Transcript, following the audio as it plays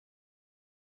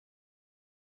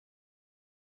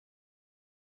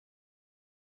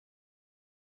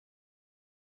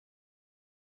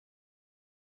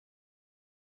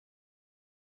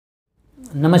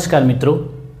नमस्कार मित्रों,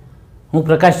 हूँ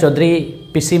प्रकाश चौधरी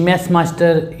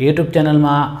पीसीमेथ्समास्टर यूट्यूब चैनल में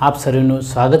आप सर्वेનું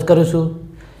स्वागत करूँ छूँ।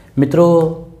 मित्रों,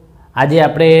 आज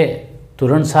आपणे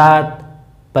धोरण 7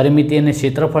 परिमिति और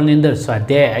क्षेत्रफळनी अंदर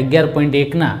स्वाध्याय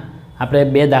 11.1 ना आपणे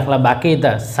बे दाखला बाकी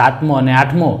था, 7मो और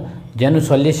 8मो, जेनु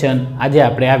सोल्यूशन आज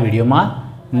आपणे आ विडियो में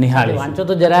निहाळीशुं। वांचो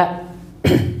तो जरा।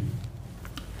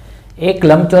 एक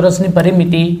लंबचोरसनी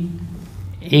परिमिति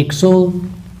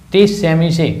 130 सेमी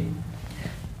है,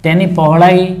 तेनी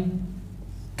पहोळाई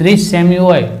 30 सेमी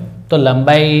होय तो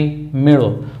लंबाई मेळवो।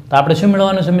 तो आपणे शुं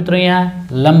मेळववानुं छे मित्रों? अहींया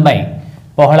लंबाई,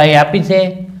 पहोळाई आपी छे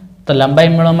तो लंबाई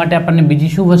मेळववा माटे आपणे बीजी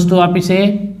शुं वस्तु आपी छे?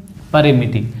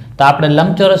 परिमिति। तो आपणे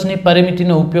लंबचोरसनी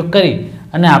परिमितिनो उपयोग करी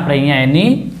अने आपणे अहींया एनी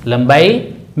लंबाई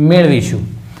मेळवीशुं।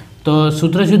 तो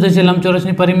सूत्र शुं थशे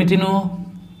लंबचोरसनी परिमितिनुं?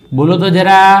 बोलो तो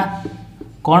जरा,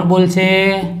 कोण बोलशे?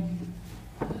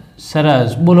 सरस,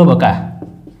 बोलो बका।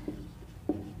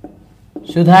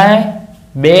 शुं थाय?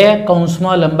 2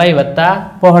 कौंसमां लंबाई वत्ता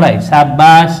पहोळाई।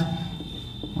 शाबाश,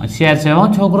 होशियार छे हो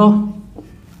छोकरो।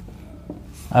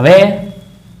 हवे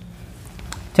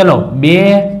चलो, 2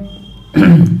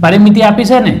 परिमिति आपी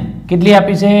छे ने, केटली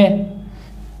आपी छे?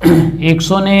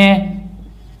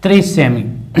 130 सेमी।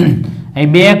 अहीं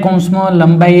 2 कौंसमां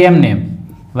लंबाई एमने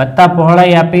वत्ता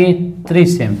पहोळाई आपी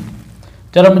 30 सेमी।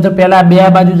 चलो मित्रों, पहला 2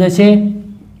 बाजू जशे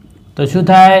तो शुं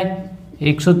थाय?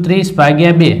 130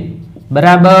 भाग्या 2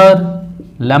 बराबर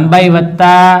लंबाई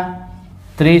वत्ता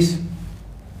 30।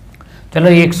 चलो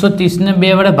 130 ने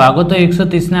 2 वडे भागो तो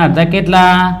 130 ने अर्धा केटला?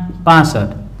 65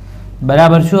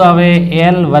 बराबर शुं आवे?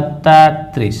 एल वत्ता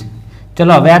 30।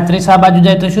 चलो हवे आ 30 आ बाजू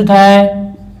जाए तो शुं थाय?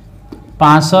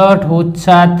 65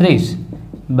 ओछा 30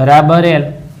 बराबर एल।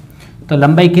 तो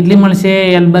लंबाई केटली मळशे?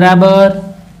 एल बराबर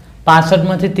 65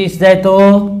 मांथी 30 जाए तो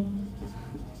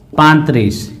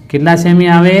 35। केटला सेमी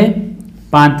आवे?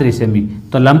 35 सेमी।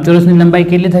 तो लंबचोरसनी लंबाई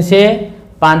केटली थशे?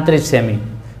 35 सेमी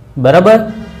बराबर।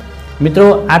 मित्रों,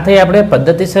 आ थई आपणे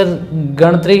पद्धतिसर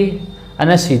गणतरी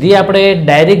अने सीधी आपणे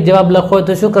डायरेक्ट जवाब लखવો હોય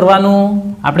तो शुं करवानुं?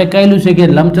 आपणे कहेલું છે કે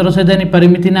લંબચોરસ હોય તેની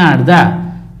પરિમિતિના અડધા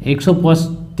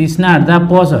 130 ના અડધા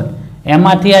 65,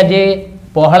 એમાંથી આ જે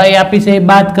પહોળાઈ આપી છે એ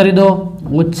બાદ કરી દો,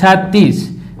 ઓછા 30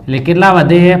 એટલે કેટલા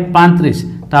વધે? 35।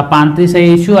 તો આ 35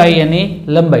 એ શું આવી? એની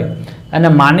લંબાઈ। અને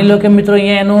માની લો કે મિત્રો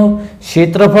અહીંયા એનું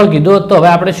ક્ષેત્રફળ કીધું તો હવે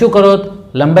આપણે શું કરો?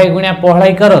 લંબાઈ ગુણ્યા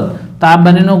પહોળાઈ કરો તો આ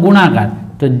બંનેનો ગુણાકાર,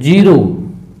 તો 0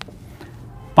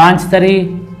 5 તરી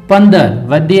 15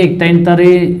 વધી 1 3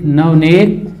 તરી 9 ને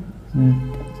 1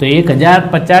 તો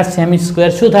 1050 સેમી સ્ક્વેર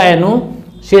શું થાય? એનું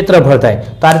ક્ષેત્રફળ થાય।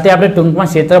 તો આ રીતે આપણે ટૂંકમાં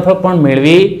ક્ષેત્રફળ પણ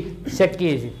મેળવી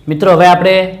શકીએ છીએ। મિત્રો, હવે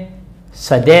આપણે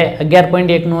સ્વાધ્યાય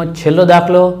 11.1 નો છેલ્લો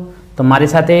દાખલો, તો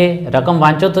મારી સાથે રકમ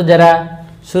વાંચો તો જરા।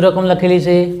 શું રકમ લખેલી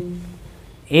છે?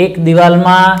 એક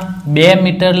દિવાલમાં 2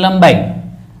 મીટર લંબાઈ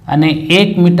અને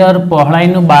 1 મીટર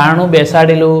પહોળાઈનું બારણું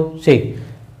બેસાડેલું છે।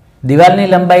 દિવાલની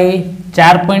લંબાઈ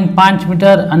 4.5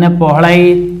 મીટર અને પહોળાઈ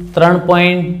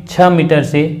 3.6 મીટર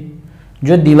છે।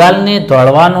 જો દિવાલને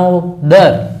તોડવાનો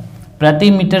દર પ્રતિ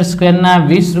મીટર સ્ક્વેરના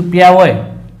 20 રૂપિયા હોય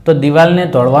તો દિવાલને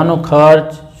તોડવાનો ખર્ચ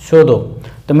શોધો।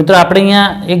 તો મિત્રો આપણે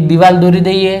અહીંયા એક દિવાલ દોરી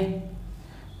દઈએ।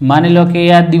 માની લો કે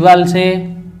આ દિવાલ છે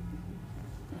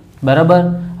બરાબર।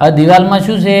 આ દિવાલમાં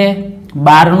શું છે?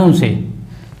 બારણું છે।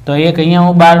 તો એક અહીંયા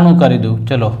હું બારણું કરી દઉં।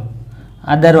 ચલો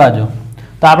આ દરવાજો।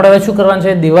 તો આપણે હવે શું કરવાનું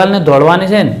છે? દિવાલને દોડવાની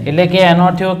છે ને, એટલે કે એનો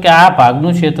અર્થ એવો કે આ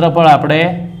ભાગનું ક્ષેત્રફળ આપણે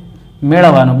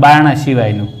મેળવવાનું બારણા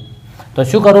સિવાયનું। તો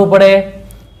શું કરવું પડે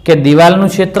કે દિવાલનું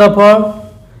ક્ષેત્રફળ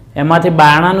એમાંથી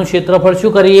બારણાનું ક્ષેત્રફળ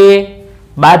શું કરીએ?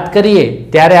 બાદ કરીએ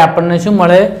ત્યારે આપણને શું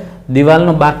મળે?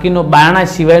 દિવાલનો બાકીનો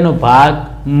બારણા સિવાયનો ભાગ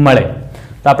મળે।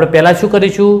 તો આપણે પહેલાં શું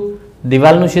કરીશું?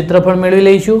 દિવાલનું ક્ષેત્રફળ મેળવી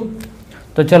લઈશું।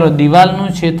 તો ચલો, દિવાલનું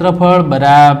ક્ષેત્રફળ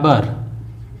બરાબર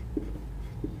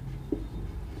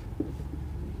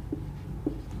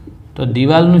તો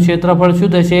દિવાલનું ક્ષેત્રફળ શું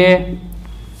થશે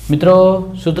મિત્રો?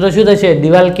 સૂત્ર શું થશે?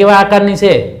 દિવાલ કેવા આકારની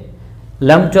છે?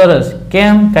 લંબચોરસ।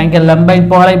 કેમ? કારણ કે લંબાઈ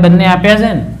પહોળાઈ બંને આપ્યા છે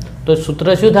ને, તો સૂત્ર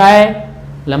શું થાય?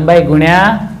 લંબાઈ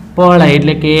ગુણ્યા પહોળાઈ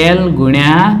એટલે કે એલ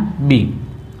ગુણ્યા બી।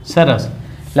 સરસ।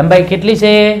 લંબાઈ કેટલી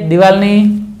છે દિવાલની?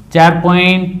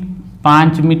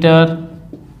 4.5 મીટર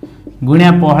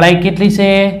ગુણ્યા પહોળાઈ કેટલી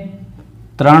છે?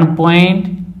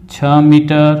 3.6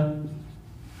 મીટર।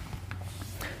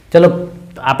 ચલો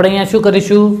આપણે અહીંયા શું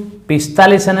કરીશું?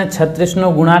 45 અને 36 નો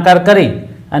ગુણાકાર કરી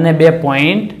અને 2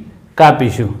 પોઈન્ટ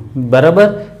કાપીશું બરાબર।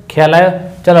 ખ્યાલ આવ્યો?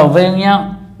 ચલો હવે અહીંયા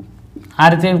આ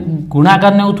રીતે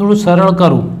ગુણાકારને હું થોડું સરળ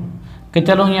કરું કે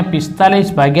ચલો અહીંયા 45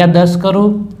 ભાગ્યા 10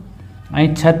 કરું,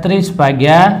 અહીં 36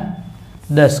 ભાગ્યા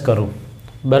 10 કરું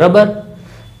બરાબર।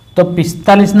 તો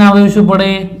 45 ના અવયવ શું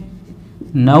પડે?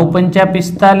 9 पंचा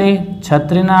 45,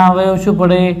 36 ना अवयव शू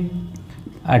पड़े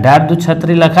 18 दू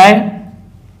 36 लखाय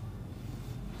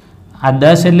આ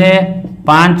 10 એટલે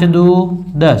 5 દુ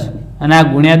 10 અને આ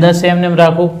ગુણ્યા 10 એમને એમ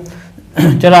રાખું.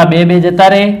 ચલો આ 2 2 જતા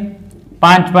રહે,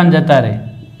 5 5 જતા રહે.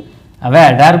 હવે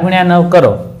 18 ગુણ્યા 9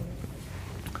 કરો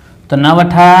તો 9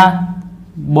 અઠા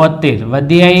 72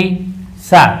 વધી આવી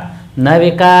 7, 9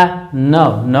 એકા 9,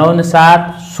 9 ને 7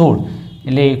 16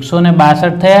 એટલે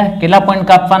 162 થયા. કેટલા પોઈન્ટ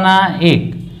કાપવાના? 1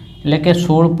 એટલે કે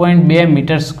 16.2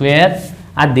 મીટર સ્ક્વેર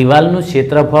આ દિવાલનું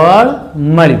ક્ષેત્રફળ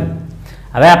મળ્યું.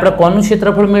 હવે આપણે કોનું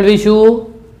ક્ષેત્રફળ મેળવીશું?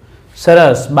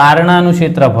 સરસ, બારણાનું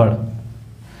ક્ષેત્રફળ.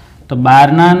 તો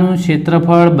બારણાનું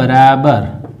ક્ષેત્રફળ બરાબર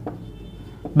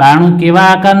બારણું કેવા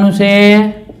આકારનું છે?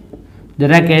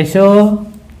 જરા કહેશો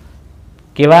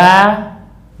કેવા?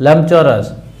 લંબચોરસ.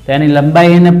 તેની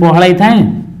લંબાઈ અને પહોળાઈ થાય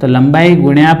તો લંબાઈ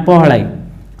ગુણ્યા પહોળાઈ.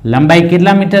 લંબાઈ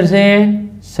કેટલા મીટર છે?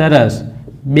 સરસ,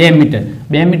 2 મીટર.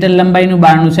 2 મીટર લંબાઈનું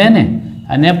બારણું છે ને,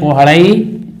 અને પહોળાઈ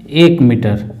 1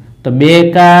 મીટર. તો 2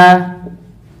 એકા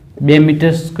 2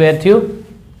 મીટર સ્ક્વેર થયું.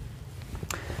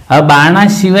 હવે બારણા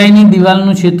સિવાયની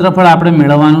દિવાલનું ક્ષેત્રફળ આપણે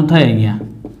મેળવવાનું થાય અહીંયા.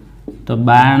 તો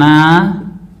બારણા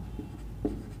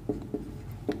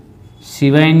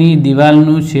સિવાયની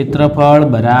દિવાલનું ક્ષેત્રફળ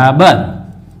બરાબર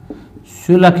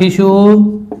શું લખીશું?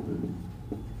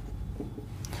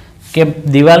 કે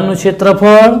દિવાલનું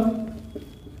ક્ષેત્રફળ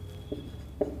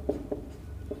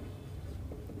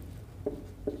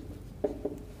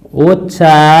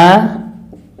ઓછા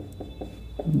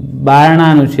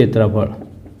બારણાનું ક્ષેત્રફળ.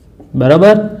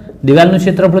 બરાબર, દિવાલનું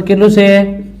ક્ષેત્રફળ કેટલું છે?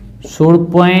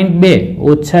 16.2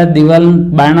 ઓછા દિવાલ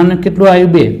બારણાનું કેટલું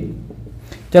આવ્યું? 2.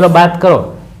 ચલો બાદ કરો.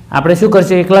 આપણે શું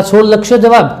કરશે? એકલા 16 લખશો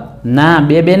જવાબ? ના,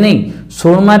 2 2 નહીં.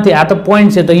 16 માંથી આ તો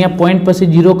પોઈન્ટ છે તો અહીંયા પોઈન્ટ પછી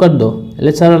 0 કરી દો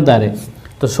એટલે સરળતા રહે.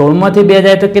 તો 16 માંથી 2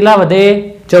 જાય તો કેટલા વધે?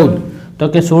 14. તો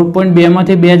કે 16.2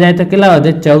 માંથી 2 જાય તો કેટલા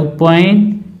વધે?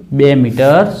 14.2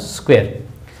 મીટર સ્ક્વેર.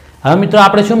 હવે મિત્રો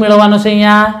આપણે શું મેળવવાનું છે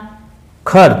અહીંયા?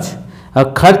 ખર્ચ. હવે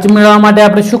ખર્ચ મેળવવા માટે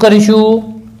આપણે શું કરીશું?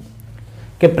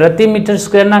 કે પ્રતિ મીટર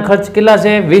સ્ક્વેરના ખર્ચ કેટલા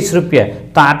છે? 20 રૂપિયા.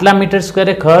 તો આટલા મીટર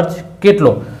સ્ક્વેરે ખર્ચ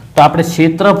કેટલો? તો આપણે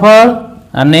ક્ષેત્રફળ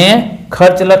અને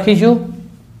ખર્ચ લખીશું.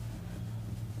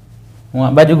 હું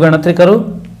આ બાજુ ગણતરી કરું.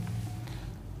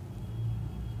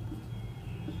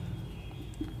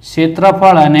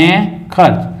 ક્ષેત્રફળ અને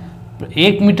ખર્ચ.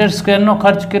 1 મીટર સ્ક્વેરનો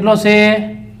ખર્ચ કેટલો છે?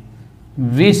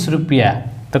 20 રૂપિયા.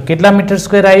 તો કેટલા મીટર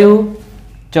સ્ક્વેર આવ્યું?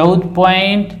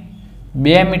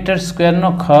 14.2 મીટર સ્ક્વેરનો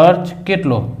ખર્ચ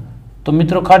કેટલો? તો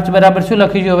મિત્રો ખર્ચ બરાબર શું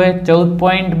લખીશું હવે?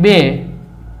 14.2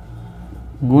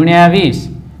 ગુણ્યા 20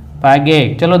 ભાગ્યા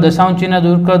 1. ચલો દશાંશ ચિહ્ન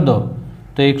દૂર કરી દો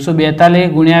તો 142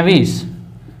 ગુણ્યા 20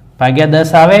 ભાગ્યા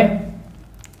 10 આવે.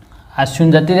 આ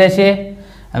શૂન્ય જતી રહેશે.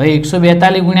 હવે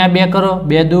 142 ગુણ્યા 2 કરો.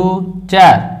 2 દુ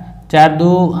 4, 4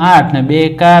 દુ 8 ને 2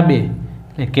 એકા 2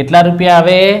 એટલે કેટલા રૂપિયા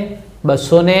આવે?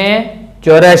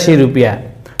 284 રૂપિયા.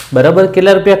 બરાબર,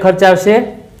 કેટલા રૂપિયા ખર્ચ આવશે?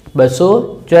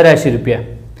 284 રૂપિયા.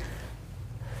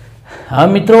 હવે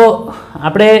મિત્રો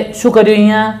આપણે શું કર્યું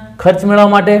અહીંયા ખર્ચ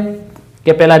મેળવવા માટે?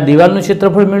 કે પહેલાં દિવાલનું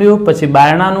ક્ષેત્રફળ મેળવ્યું, પછી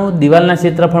બારણાનું, દિવાલના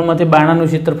ક્ષેત્રફળમાંથી બારણાનું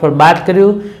ક્ષેત્રફળ બાદ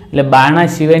કર્યું એટલે બારણા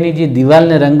સિવાયની જે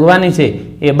દિવાલને રંગવાની છે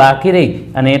એ બાકી રહી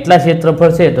અને એટલા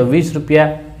ક્ષેત્રફળ છે તો 20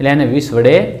 રૂપિયા એટલે એને 20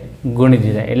 વડે ગુણી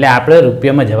દીધા એટલે આપણે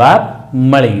રૂપિયામાં જવાબ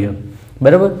મળી ગયો.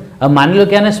 બરાબર. હવે માની લો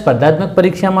કે આને સ્પર્ધાત્મક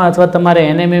પરીક્ષામાં અથવા તમારે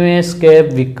NMMS કે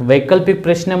વૈકલ્પિક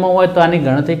પ્રશ્નમાં હોય તો આની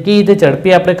ગણતરી કેવી રીતે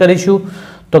ઝડપી આપણે કરીશું?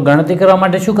 તો ગણતરી કરવા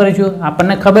માટે શું કરીશું?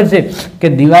 આપણને ખબર છે કે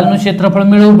દિવાલનું ક્ષેત્રફળ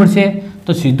મેળવવું પડશે.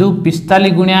 તો સીધું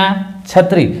 45 ગુણ્યા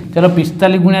 36. ચલો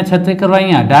 45 ગુણ્યા 36 કરવા.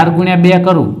 અહીંયા 18 ગુણ્યા 2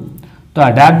 કરું તો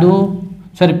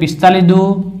 45 દુ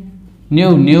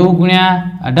 90, 90 ગુણ્યા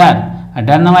 18,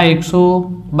 18 નવા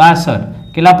 162.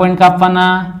 કેટલા પોઈન્ટ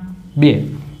કાપવાના? 2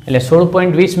 એટલે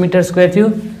 16.20 મીટર સ્ક્વેર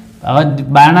થયું. હવે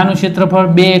બારણાનું ક્ષેત્રફળ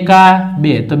 2 એકા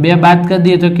 2 તો 2 બાદ કરી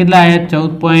દઈએ તો કેટલા આવ્યા?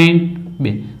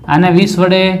 14.2. આને 20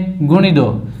 વડે ગુણી દો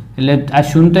એટલે આ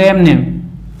શૂન્ય તો એમને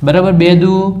બરાબર. 2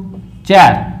 દુ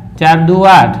 4, 4 દુ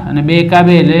 8 અને 2 એકા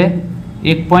 2 એટલે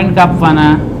 1 પોઈન્ટ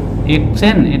કાપવાના. 1 છે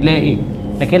ને એટલે 1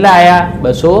 એટલે કેટલા આવ્યા?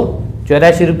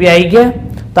 284 રૂપિયા આવી ગયા.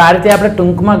 તો આ રીતે આપણે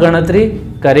ટૂંકમાં ગણતરી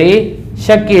કરી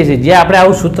શકીએ છીએ. જે આપણે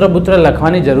આવું સૂત્ર બૂત્ર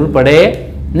લખવાની જરૂર પડે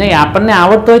નહીં. આપણને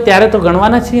આવડતો હોય ત્યારે તો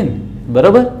ગણવાના છીએ ને.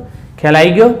 બરાબર, ખ્યાલ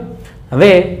આવી ગયો?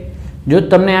 હવે જો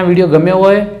તમને આ વિડીયો ગમ્યો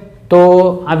હોય તો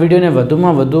આ વિડીયોને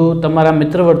વધુમાં વધુ તમારા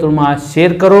મિત્ર વર્તુળમાં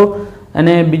શેર કરો.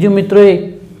 અને બીજું મિત્રોએ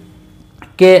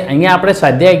કે અહીંયા આપણે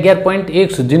સ્વાધ્યાય 11.1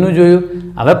 સુધીનું જોયું.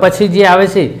 હવે પછી જે આવે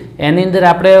છે એની અંદર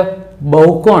આપણે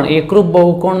બહુકોણ, એકરૂપ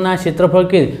બહુકોણના ક્ષેત્રફળ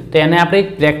કે તો એને આપણે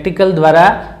પ્રેક્ટિકલ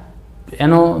દ્વારા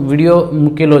એનો વિડીયો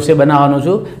મૂકેલો છે, બનાવવાનો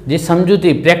છું. જે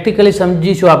સમજૂતી પ્રેક્ટિકલી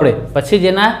સમજીશું આપણે, પછી જ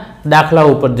એના દાખલા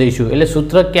ઉપર જઈશું એટલે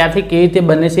સૂત્ર ક્યાંથી કેવી રીતે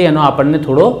બને છે એનો આપણને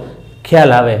થોડો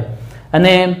ખ્યાલ આવે.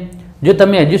 અને જો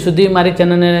તમે હજુ સુધી મારી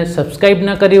ચેનલને સબસ્ક્રાઈબ ન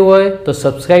કર્યું હોય તો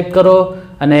સબસ્ક્રાઈબ કરો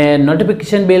અને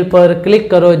નોટિફિકેશન બેલ પર ક્લિક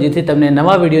કરો, જેથી તમને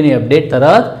નવા વિડીયોની અપડેટ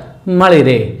તરત મળી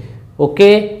રહે.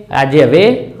 ઓકે, આજે હવે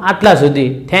આટલા સુધી.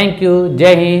 Thank you.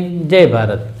 જય હિન્દ, જય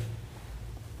ભારત.